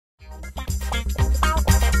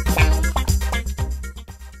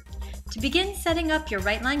begin setting up your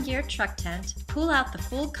Rightline Gear Truck Tent, pull out the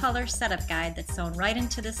full color setup guide that's sewn right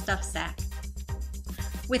into the stuff sack.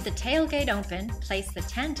 With the tailgate open, place the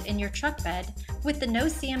tent in your truck bed with the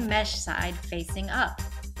no-seam mesh side facing up.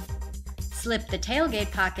 Slip the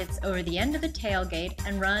tailgate pockets over the end of the tailgate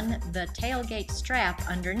and run the tailgate strap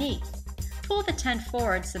underneath. Pull the tent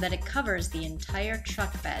forward so that it covers the entire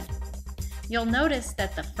truck bed. You'll notice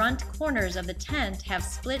that the front corners of the tent have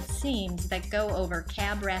split seams that go over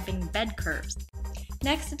cab wrapping bed curves.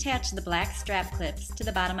 Next, attach the black strap clips to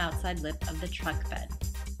the bottom outside lip of the truck bed.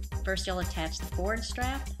 First, you'll attach the forward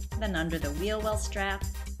strap, then under the wheel well strap,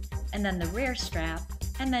 and then the rear strap,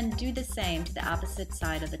 and then do the same to the opposite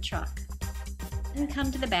side of the truck. Then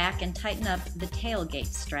come to the back and tighten up the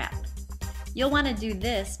tailgate strap. You'll want to do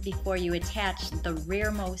this before you attach the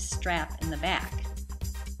rearmost strap in the back.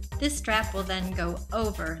 This strap will then go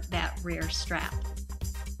over that rear strap.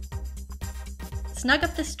 Snug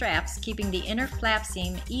up the straps, keeping the inner flap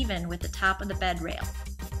seam even with the top of the bed rail.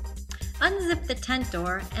 Unzip the tent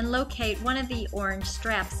door and locate one of the orange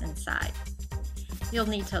straps inside. You'll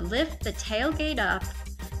need to lift the tailgate up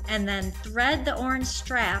and then thread the orange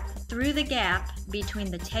strap through the gap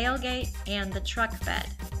between the tailgate and the truck bed.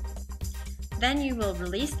 Then you will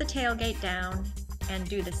release the tailgate down and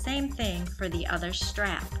do the same thing for the other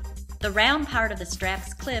strap. The round part of the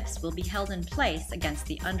strap's clips will be held in place against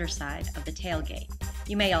the underside of the tailgate.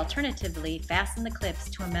 You may alternatively fasten the clips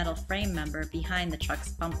to a metal frame member behind the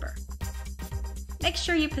truck's bumper. Make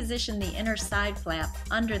sure you position the inner side flap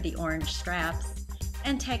under the orange straps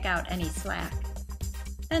and take out any slack.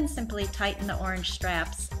 Then simply tighten the orange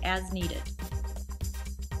straps as needed.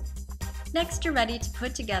 Next, you're ready to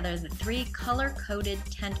put together the 3 color-coded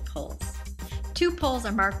tent poles. 2 poles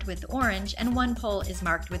are marked with orange and 1 pole is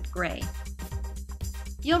marked with gray.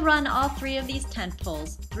 You'll run all 3 of these tent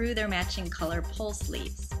poles through their matching color pole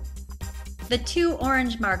sleeves. The 2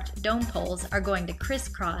 orange marked dome poles are going to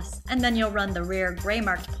crisscross, and then you'll run the rear gray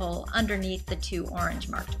marked pole underneath the 2 orange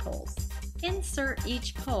marked poles. Insert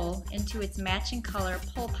each pole into its matching color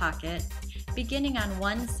pole pocket, beginning on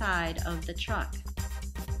one side of the truck.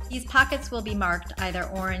 These pockets will be marked either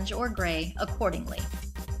orange or gray accordingly.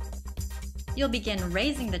 You'll begin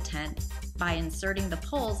raising the tent by inserting the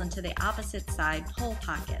poles into the opposite side pole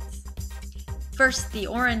pockets. First the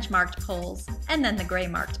orange marked poles and then the gray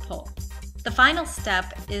marked pole. The final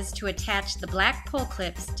step is to attach the black pole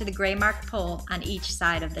clips to the gray marked pole on each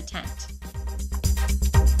side of the tent.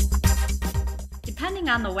 Depending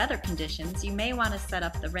on the weather conditions, you may want to set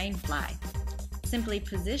up the rain fly. Simply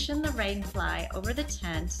position the rain fly over the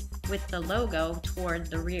tent with the logo toward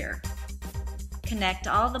the rear. Connect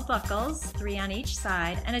all the buckles, 3 on each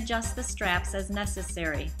side, and adjust the straps as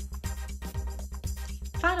necessary.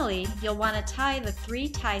 Finally, you'll want to tie the 3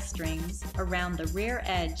 tie strings around the rear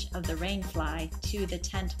edge of the rain fly to the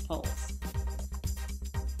tent poles.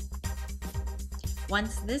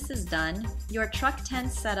 Once this is done, your truck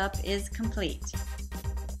tent setup is complete.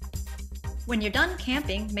 When you're done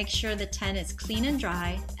camping, make sure the tent is clean and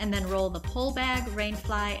dry, and then roll the pole bag, rain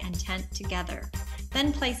fly, and tent together.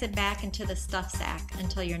 Then place it back into the stuff sack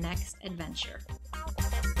until your next adventure.